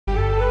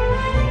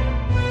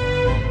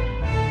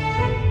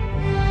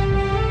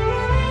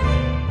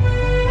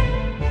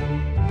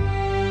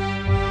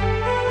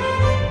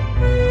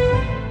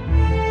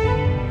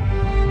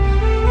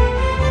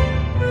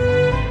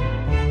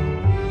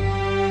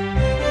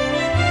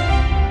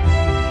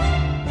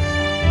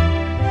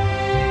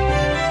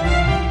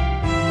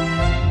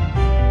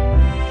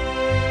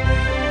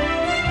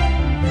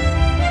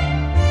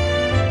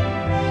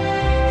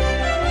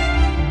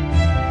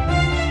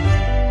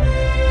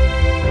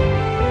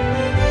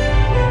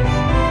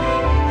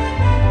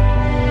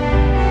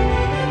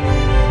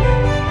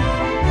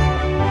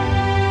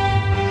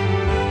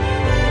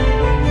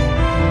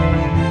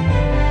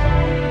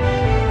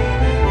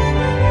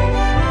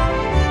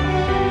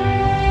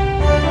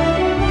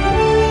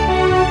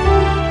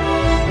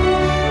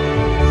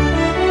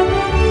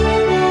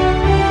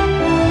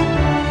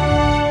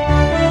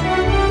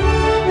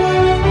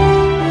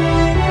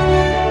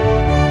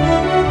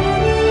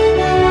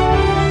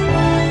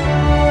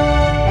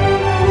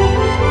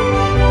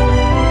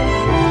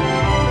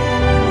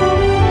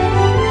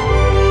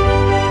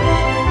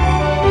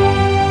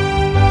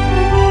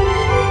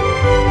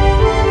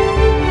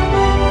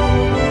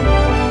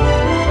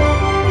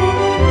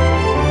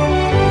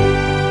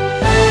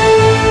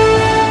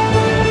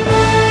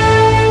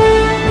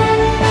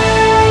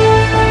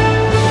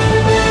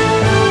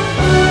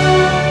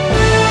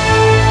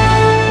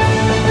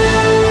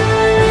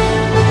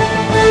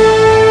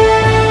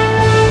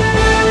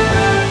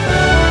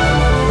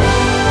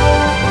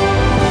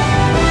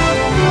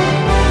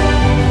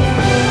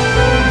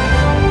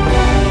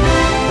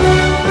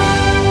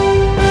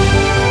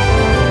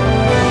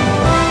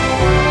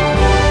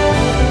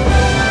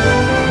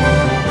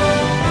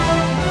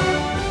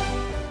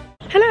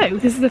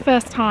is the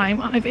first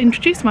time I've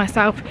introduced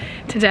myself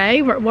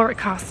today. We're at Warwick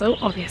Castle,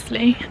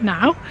 obviously,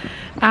 now.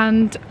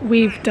 And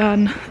we've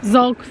done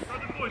Zog's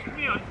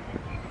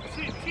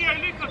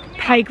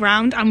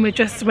playground and we're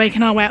just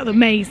making our way out of the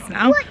maze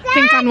now. I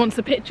think Dan wants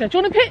a picture. Do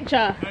you want a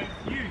picture?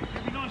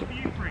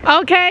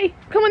 Okay,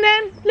 come on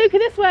then. Luca,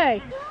 this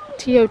way.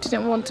 Tio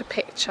didn't want a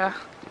picture.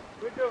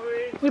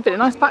 Would have been a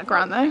nice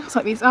background though. It's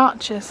like these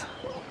arches.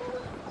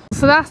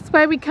 So that's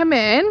where we come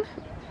in.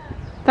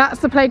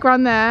 That's the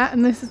playground there,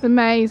 and this is the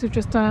maze we've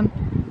just done.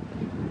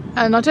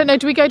 And I don't know,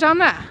 do we go down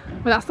there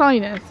where that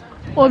sign is?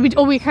 Or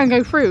we can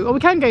go through. Or we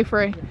can go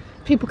through.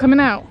 People coming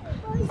out.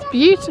 It's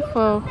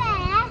beautiful.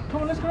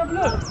 Come on, let's go have a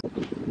look.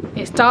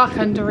 It's dark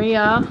under here.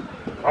 Yeah,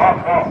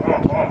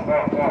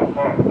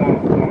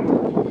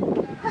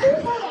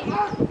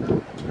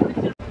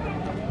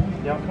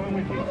 I'm coming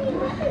with you.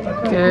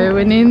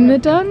 Going in the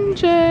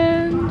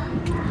dungeon.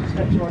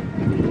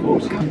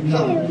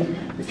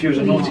 If you was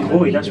a naughty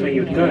boy, that's where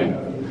you would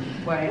go.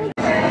 She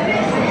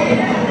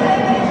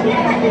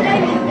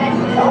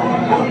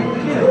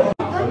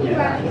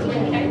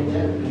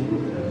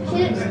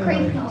looks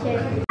creepy too.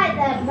 I like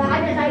them, but I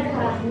don't like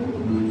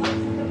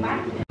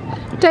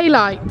her.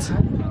 Daylight.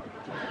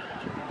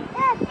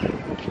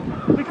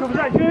 Luca, was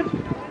that good?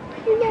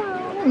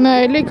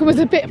 No, Luca was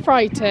a bit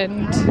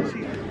frightened.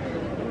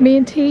 Me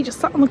and T just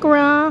sat on the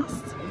grass,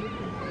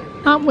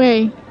 aren't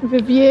we? With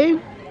a view.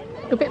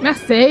 A bit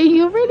messy.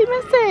 You're really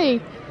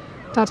messy.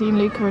 Daddy and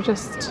Luca are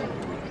just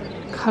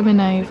coming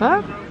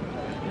over.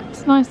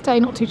 It's a nice day,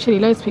 not too chilly.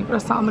 Loads of people are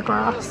sat on the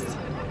grass.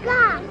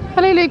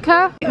 Hello,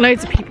 Luca.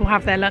 Loads of people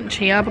have their lunch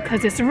here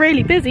because it's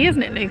really busy,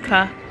 isn't it,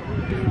 Luca?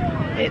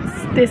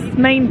 It's this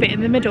main bit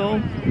in the middle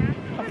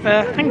of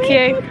the, thank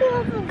you,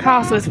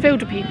 castle is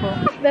filled with people.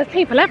 There's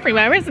people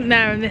everywhere, isn't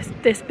there, in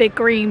this big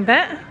green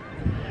bit?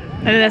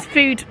 And there's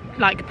food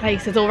like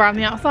places all around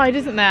the outside,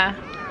 isn't there?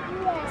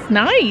 It's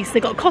nice.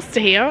 They've got a Costa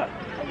here.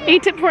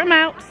 Eat it before it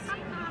melts.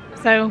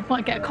 So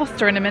might get a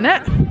Costa in a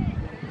minute.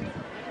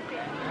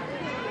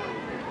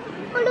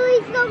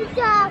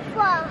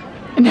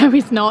 No,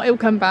 he's not. He'll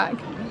come back.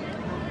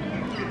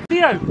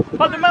 Leo,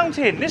 up the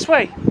mountain, this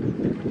way.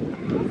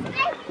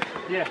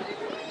 Yeah. Do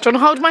you want to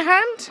hold my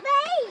hand?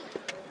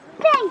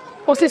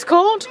 What's this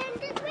called?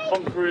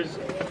 Conqueror's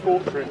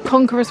Fortress.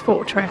 Conqueror's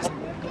Fortress.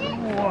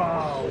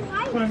 Wow.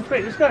 Come on,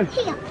 quick, let's go.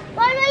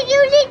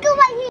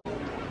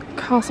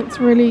 Castle looks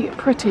really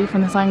pretty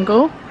from this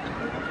angle.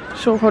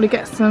 Sure, we'll probably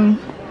get some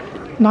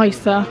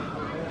nicer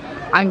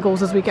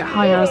angles as we get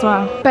higher as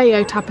well.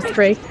 Bayo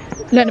tapestry.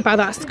 Learned about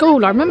that at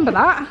school, I remember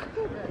that.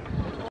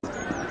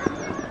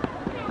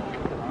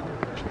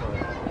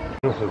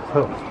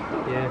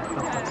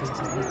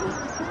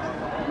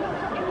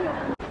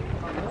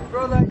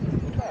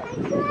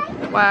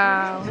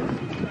 Wow.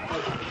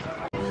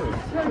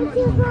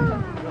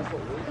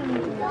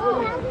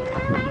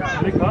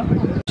 Luca,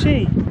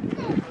 see.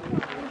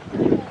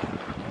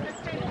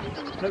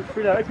 Look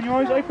through that. Open your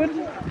eyes, open.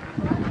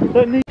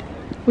 Don't need.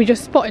 We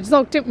just spotted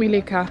Zog, didn't we,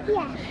 Luca?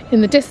 Yeah.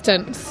 In the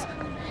distance.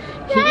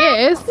 He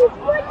is.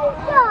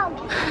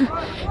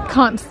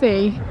 Can't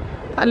see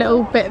that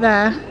little bit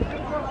there.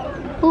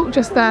 Oh,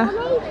 just there.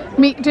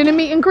 Doing a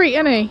meet and greet,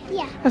 isn't he?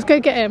 Yeah. Let's go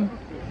get him.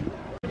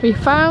 We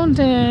found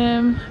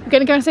him. We're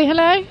going to go and say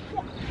hello?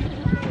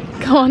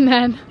 Go on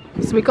then.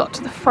 So we got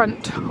to the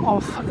front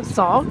of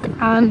Zog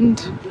and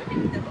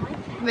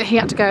he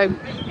had to go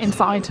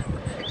inside.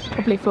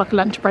 Probably for like a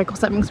lunch break or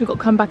something, because we've got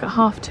to come back at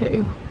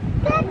 2:30.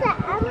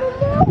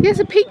 Yes,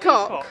 a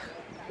peacock.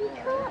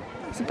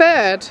 It's a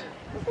bird.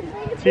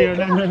 Theo,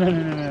 no.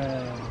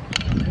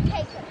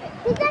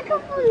 Did that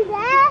come from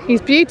there?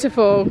 He's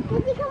beautiful.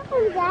 Did he come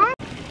from there?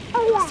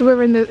 Oh yeah. So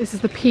we're in this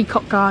is the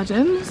Peacock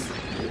Gardens.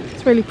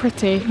 It's really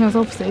pretty. There's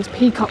obviously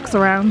peacocks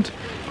around.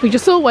 We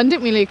just saw one,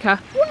 didn't we, Luca?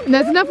 And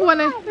there's another one.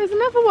 There's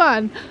another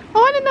one.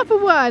 Oh, and another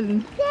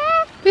one.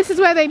 Yeah. This is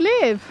where they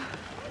live.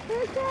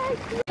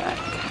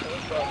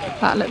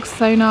 That looks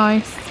so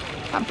nice.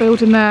 That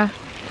building there.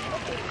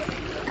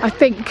 I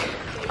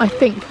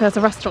think there's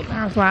a restaurant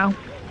there as well.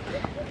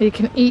 You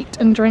can eat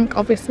and drink,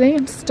 obviously,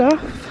 and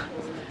stuff.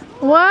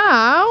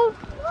 Wow!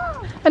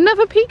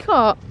 Another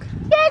peacock.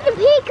 There's a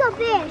peacock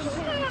fish.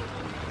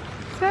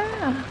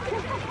 Yeah.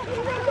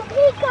 There's a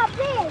peacock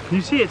fish. Can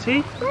you see it,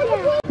 T?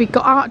 We've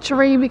got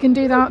archery, we can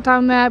do that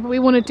down there, but we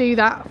want to do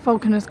that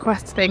Falconer's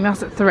Quest thing,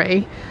 that's at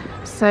 3.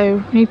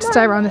 So we need to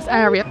stay around this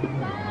area.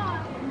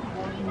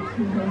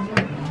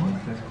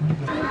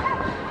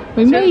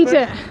 We made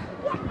it.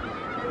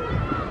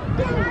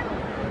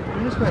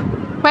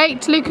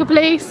 Wait, Luca,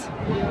 please.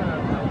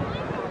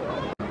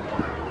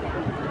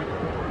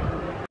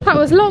 That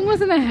was long,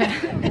 wasn't it?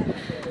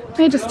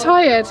 We're just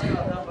tired.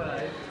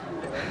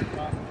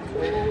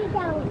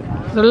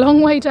 It's a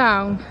long way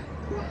down.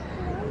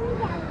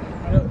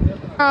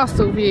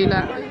 Castle view,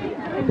 look.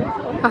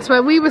 That's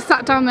where we were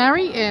sat down there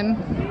eating.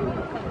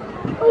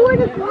 Oh,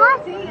 the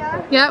grass.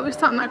 Yeah, we're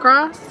sat in that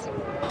grass.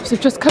 So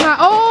we've just come out.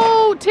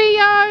 Oh,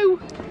 Tio!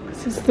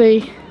 This is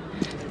the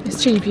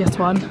mischievous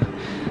one.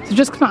 So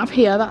just come out of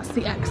here, that's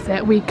the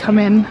exit. We come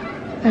in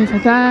over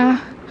there.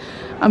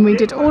 and we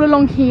did all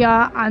along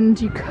here, and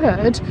you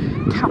could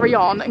carry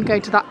on and go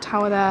to that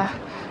tower there.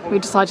 We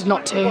decided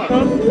not to.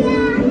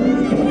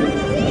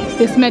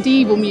 This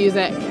medieval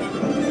music,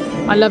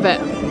 I love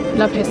it.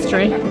 Love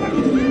history.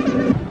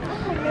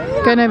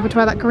 Going over to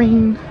where that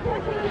green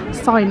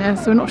sign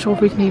is, so we're not sure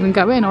if we can even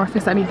go in or if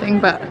it's anything,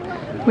 but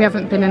we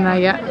haven't been in there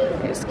yet.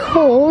 It's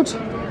called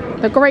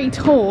the Great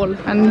Hall,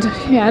 and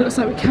yeah, it looks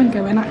like we can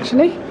go in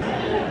actually.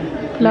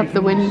 Love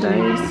the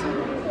windows.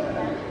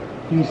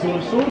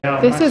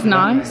 This is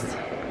nice.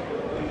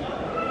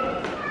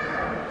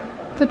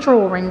 The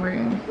drawing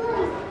room.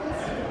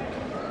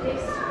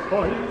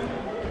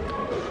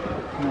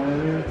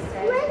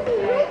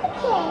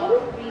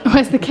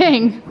 Where's the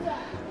king?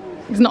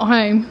 He's not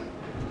home.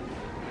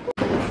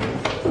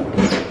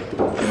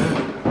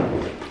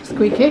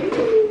 Squeaky.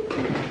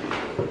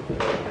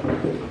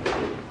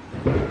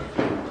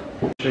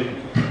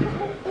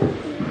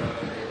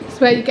 It's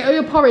where you get all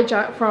your porridge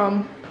out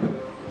from.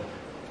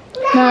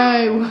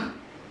 No.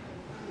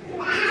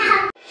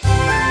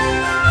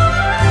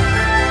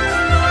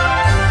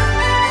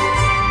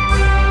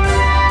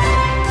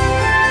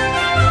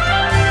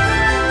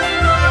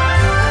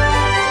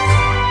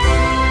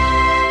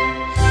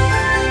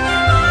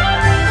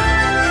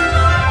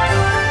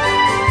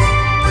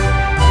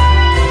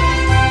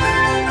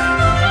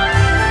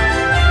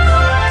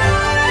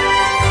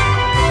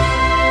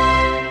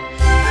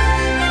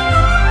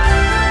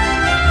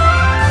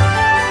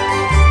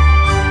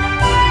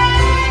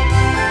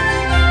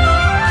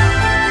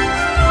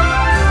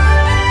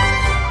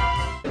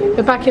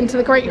 We're back into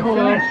the Great Hall.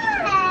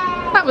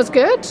 That was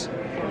good.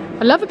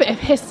 I love a bit of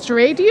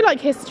history. Do you like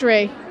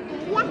history?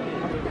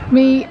 Yeah.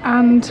 Me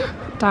and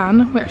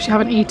Dan, we actually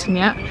haven't eaten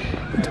yet.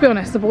 And to be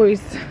honest, the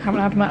boys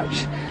haven't had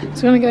much.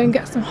 So we're gonna go and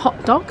get some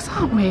hot dogs,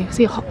 aren't we?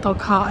 See a hot dog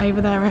cart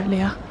over there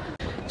earlier.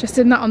 Just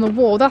in that on the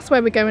wall. That's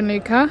where we're going,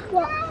 Luca.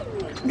 Yeah.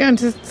 We're going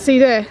to see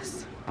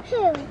this.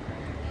 Who?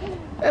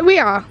 We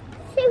are.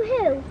 See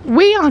who?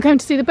 We are going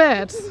to see the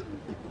birds.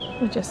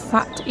 We just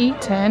sat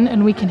eating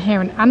and we can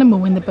hear an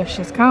animal in the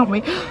bushes, can't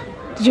we?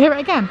 Did you hear it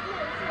again?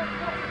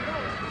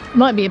 It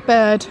might be a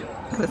bird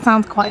because it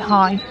sounds quite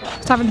high.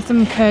 Just having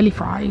some curly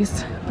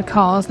fries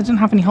because they didn't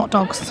have any hot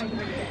dogs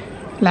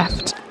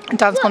left. And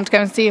Dad's gone to go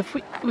and see if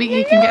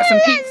we can get some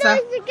pizza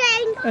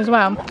as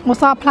well.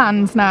 What's our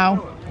plans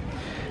now?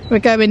 We're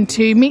going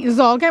to meet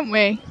Zog, aren't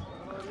we?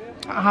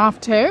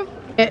 At 2:30.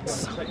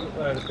 It's,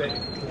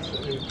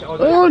 oh, I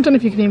don't know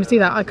if you can even see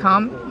that, I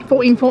can't.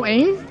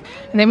 14:14.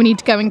 And then we need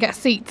to go and get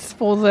seats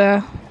for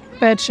the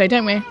bird show,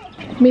 don't we?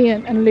 Me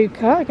and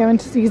Luca are going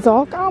to see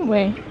Zog, aren't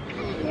we?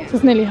 So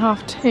it's nearly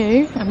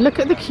 2:30, and look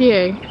at the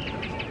queue.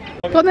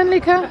 Go on then,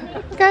 Luca.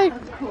 Go.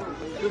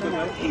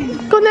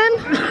 Go on then.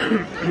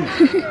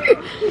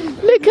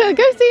 Luca,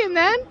 go see him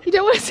then. You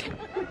don't want to see,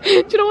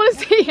 do you not want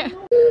to see him?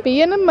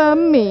 Being a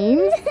mum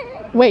means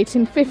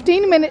waiting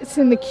 15 minutes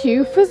in the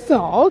queue for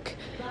Zog,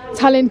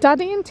 telling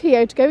Daddy and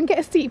Tio to go and get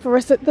a seat for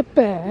us at the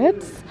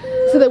birds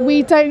so that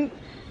we don't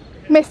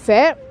miss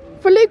it,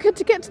 for Luca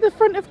to get to the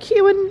front of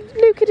queue, and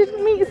Luca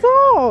didn't meet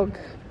Zog.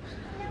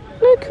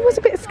 Luca was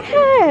a bit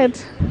scared.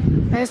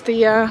 There's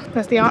the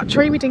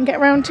archery we didn't get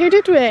around to,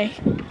 did we?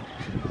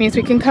 Means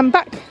we can come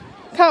back,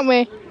 can't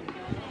we?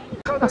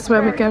 That's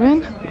where we're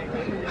going.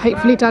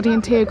 Hopefully Daddy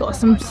and Tio got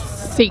some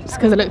seats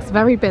because it looks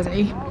very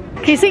busy.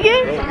 Can you see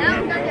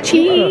you?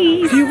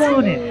 Cheese! You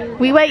want it?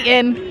 We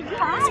waiting.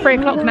 It's 3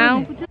 o'clock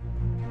now.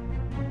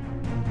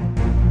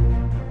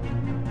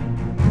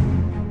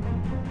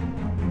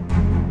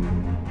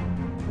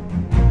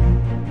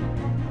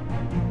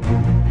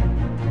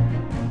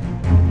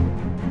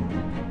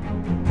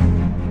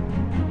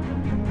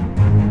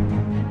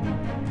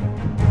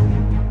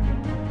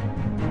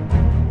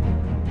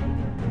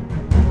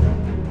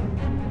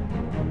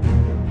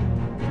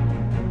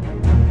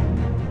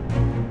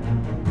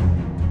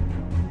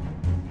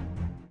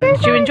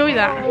 Did you enjoy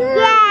that?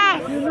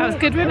 Yes. That was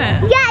good, wasn't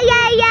it?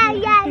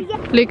 Yeah.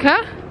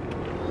 Luca?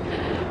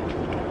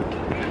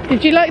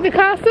 Did you like the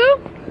castle?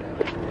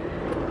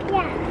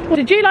 Yeah.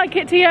 Did you like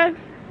it, Tio?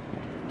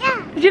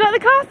 Yeah. Did you like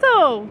the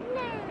castle?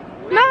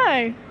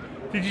 No.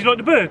 Did you like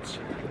the birds?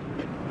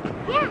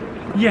 Yeah.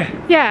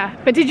 Yeah. Yeah,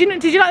 but did you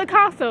like the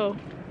castle?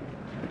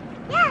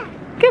 Yeah.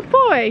 Good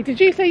boy. Did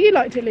you say you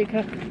liked it,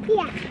 Luca?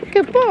 Yeah.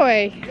 Good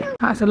boy.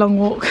 That's a long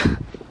walk.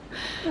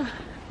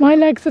 My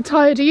legs are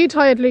tired. Are you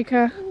tired,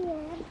 Luca?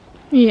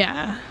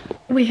 Yeah.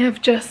 We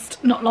have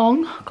just not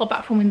long got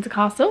back from Windsor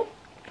Castle.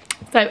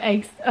 So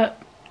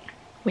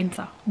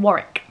Windsor,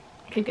 Warwick.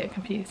 I keep getting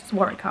confused. It's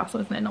Warwick Castle,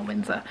 isn't it? Not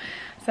Windsor.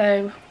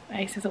 So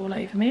Ace is all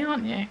over me,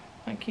 aren't you?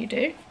 Like you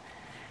do.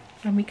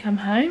 When we come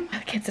home, the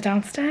kids are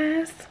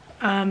downstairs.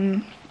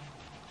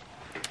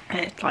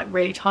 It's like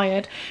really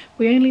tired.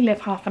 We only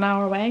live half an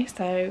hour away,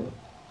 so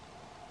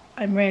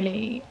I'm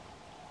really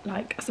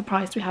like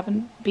surprised we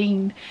haven't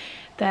been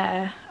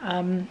there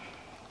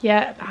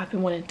yet. I've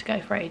been wanting to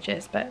go for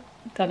ages, but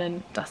done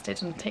and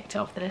dusted and ticked it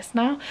off the list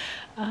now.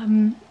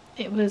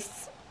 It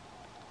was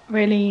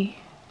really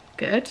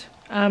good.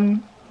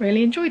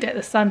 Really enjoyed it.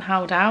 The sun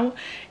held out.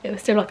 It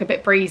was still like a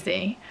bit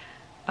breezy,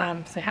 so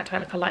I had to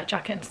wear like a light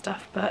jacket and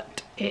stuff,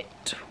 but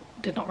it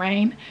did not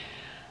rain.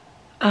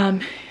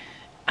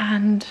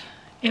 And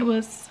it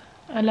was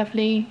a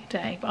lovely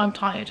day, but I'm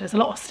tired. There's a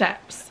lot of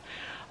steps,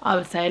 I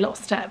would say, a lot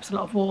of steps, a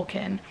lot of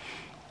walking.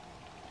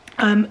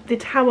 The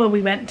tower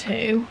we went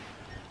to,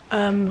 I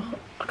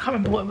can't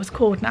remember what it was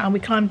called now. We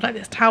climbed like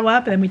this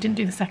tower, but then we didn't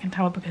do the second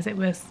tower because it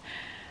was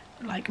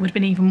like, it would have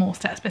been even more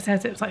steps, but it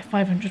says it was like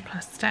 500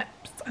 plus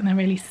steps, and they're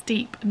really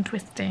steep and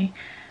twisty,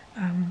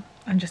 and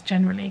just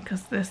generally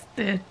because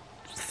the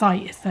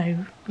site is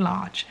so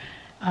large,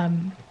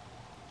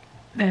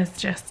 there's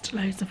just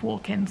loads of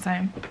walking,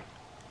 so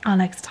our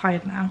legs are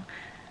tired now.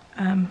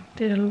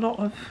 Did a lot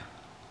of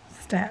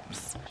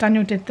steps.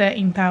 Daniel did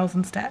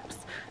 13,000 steps,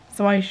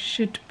 so I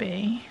should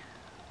be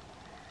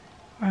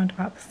around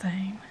about the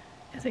same.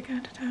 Is it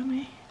going to tell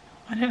me?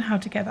 I don't know how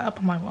to get that up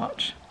on my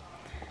watch.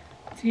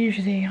 So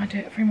usually I do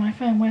it through my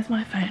phone. Where's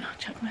my phone? I'll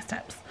check my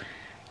steps.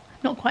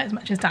 Not quite as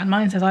much as Dan.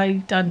 Mine says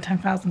I've done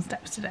 10,000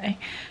 steps today.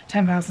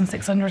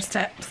 10,600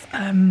 steps.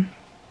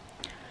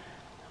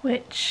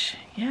 Which,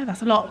 yeah,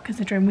 that's a lot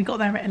considering we got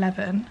there at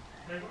 11.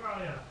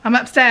 I'm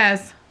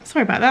upstairs.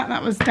 Sorry about that.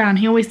 That was Dan.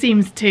 He always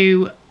seems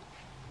to,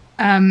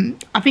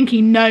 I think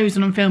he knows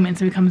when I'm filming,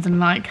 so he comes and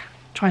like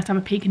tries to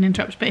have a peek and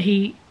interrupt, but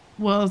he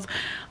was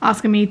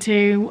asking me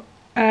to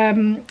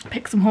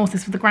pick some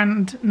horses for the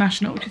Grand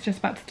National, which is just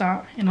about to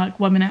start in like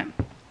 1 minute.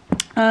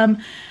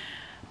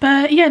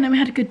 But yeah, no, we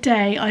had a good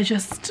day. I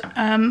just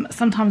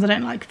sometimes I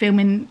don't like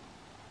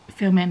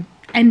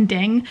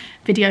ending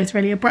videos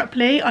really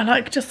abruptly. I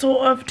like to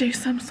sort of do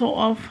some sort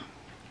of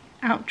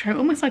outro,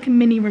 almost like a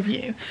mini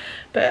review.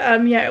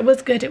 But yeah, it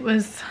was good. It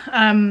was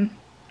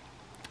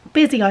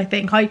busy, I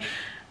think. I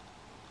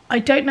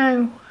don't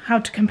know how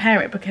to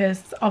compare it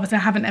because obviously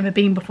I haven't ever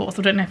been before, so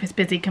I don't know if it's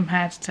busy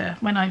compared to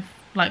when I've,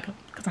 like,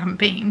 because I haven't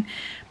been.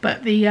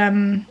 But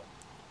the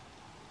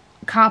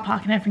car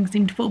park and everything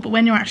seemed full, but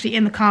when you're actually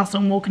in the castle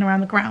and walking around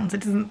the grounds,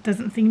 it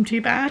doesn't seem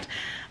too bad.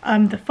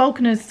 The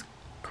Falconer's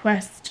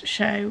Quest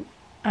show,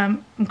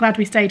 I'm glad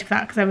we stayed for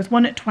that because there was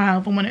one at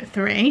 12 and one at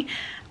 3,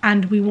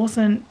 and we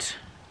wasn't,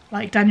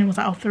 like, Daniel was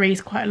at our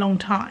 3s quite a long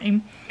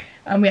time,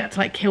 and we had to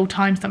like kill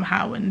time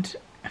somehow, and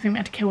I think we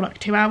had to kill like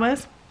 2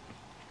 hours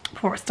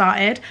before it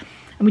started,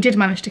 and we did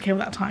manage to kill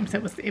that time,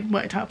 so it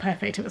worked out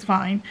perfect. It was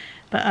fine.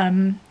 But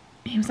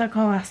he was like,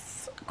 oh,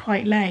 that's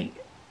quite late,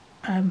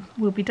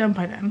 we'll be done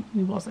by then.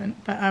 We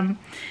wasn't, but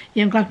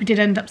yeah, I'm glad we did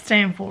end up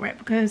staying for it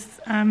because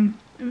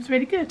it was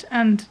really good,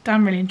 and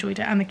Dan really enjoyed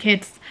it, and the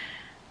kids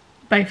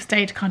both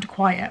stayed kind of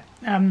quiet,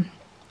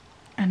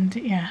 and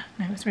yeah,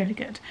 no, it was really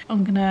good.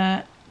 I'm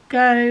gonna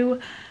go.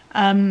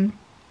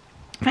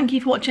 Thank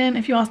you for watching.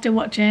 If you are still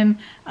watching,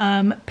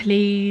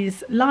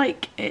 please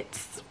like.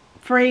 It's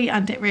free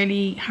and it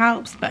really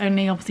helps, but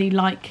only obviously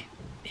like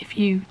if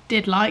you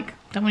did like.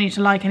 Don't want you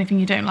to like anything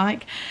you don't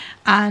like.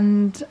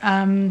 And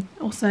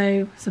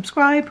also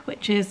subscribe,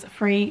 which is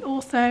free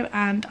also,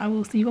 and I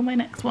will see you on my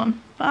next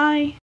one.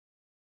 Bye.